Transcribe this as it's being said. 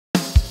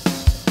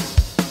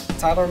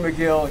Tylor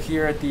Megill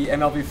here at the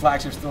MLB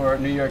Flagship Store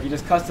in New York. You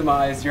just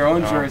customized your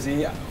own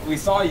jersey. We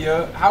saw you.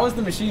 How was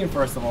the machine,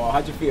 first of all?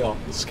 How'd you feel?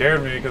 It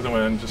scared me because it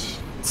went just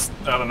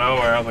out of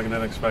nowhere. I was like, I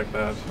didn't expect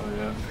that, so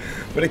yeah.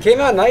 But it came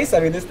out nice. I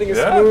mean, this thing is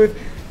smooth.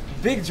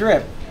 Big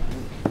drip.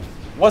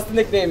 What's the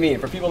nickname mean?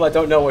 For people that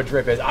don't know what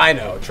drip is, I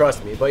know,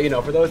 trust me. But, you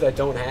know, for those that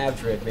don't have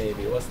drip,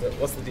 maybe, what's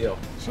the deal?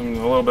 A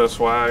little bit of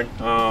swag.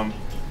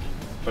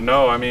 But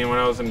no, I mean, when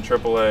I was in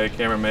AAA,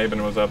 Cameron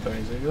Maben was up there.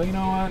 He's like, you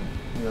know what?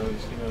 He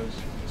goes,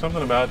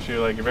 something about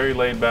you, like, you're very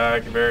laid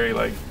back, you're very,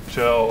 like,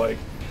 chill, like,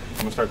 I'm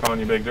gonna start calling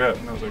you Big Drip.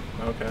 And I was like,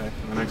 okay.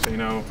 And the next thing you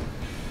know,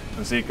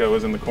 Zico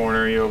was in the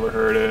corner, he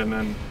overheard it, and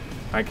then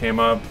I came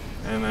up,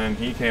 and then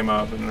he came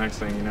up, and the next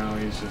thing you know,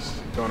 he's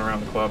just going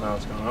around the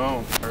clubhouse going,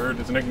 oh, I heard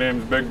his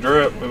nickname's Big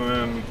Drip, and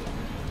then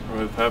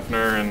with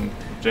Hefner and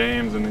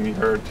James, and then he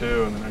heard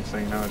too, and the next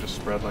thing you know, it just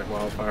spread like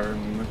wildfire,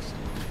 and it's,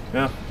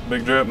 yeah,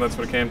 Big Drip, and that's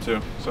what it came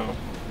to, so.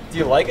 Do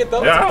you like it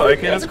though? Yeah, I like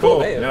it. It's cool.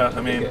 Name. Yeah, I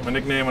mean, my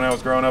nickname when I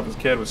was growing up as a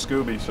kid was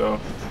Scooby, so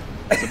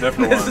it's a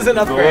different this one. Is an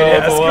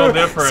upgrade. It's a little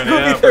different,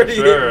 yeah, for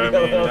sure. I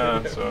mean,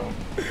 yeah, so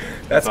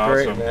that's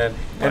awesome. Great, man.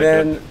 And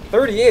then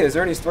 38. Is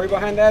there any story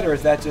behind that, or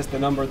is that just the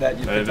number that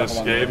you? They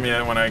just gave me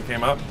it when I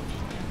came up.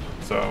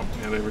 So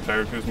yeah, they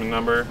retired Kuzman's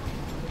number,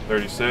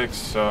 36.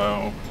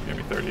 So gave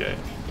me 38.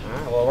 All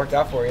right, well, it worked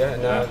out for you,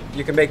 and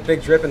you can make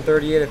Big Drip and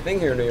 38 a thing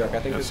here in New York. I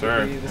think this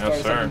could be the start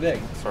of something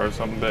big. Start of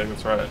something big.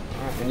 That's right. All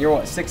right. And you're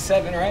what,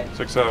 6'7", right?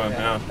 6'7",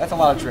 yeah. That's a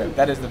lot of drip.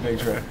 That is the Big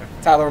Drip.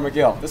 Tylor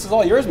Megill, this is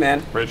all yours, man.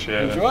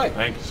 Appreciate it. Enjoy.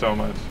 Thank you so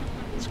much.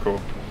 It's cool.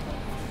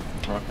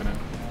 Rocking it.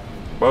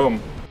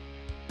 Boom.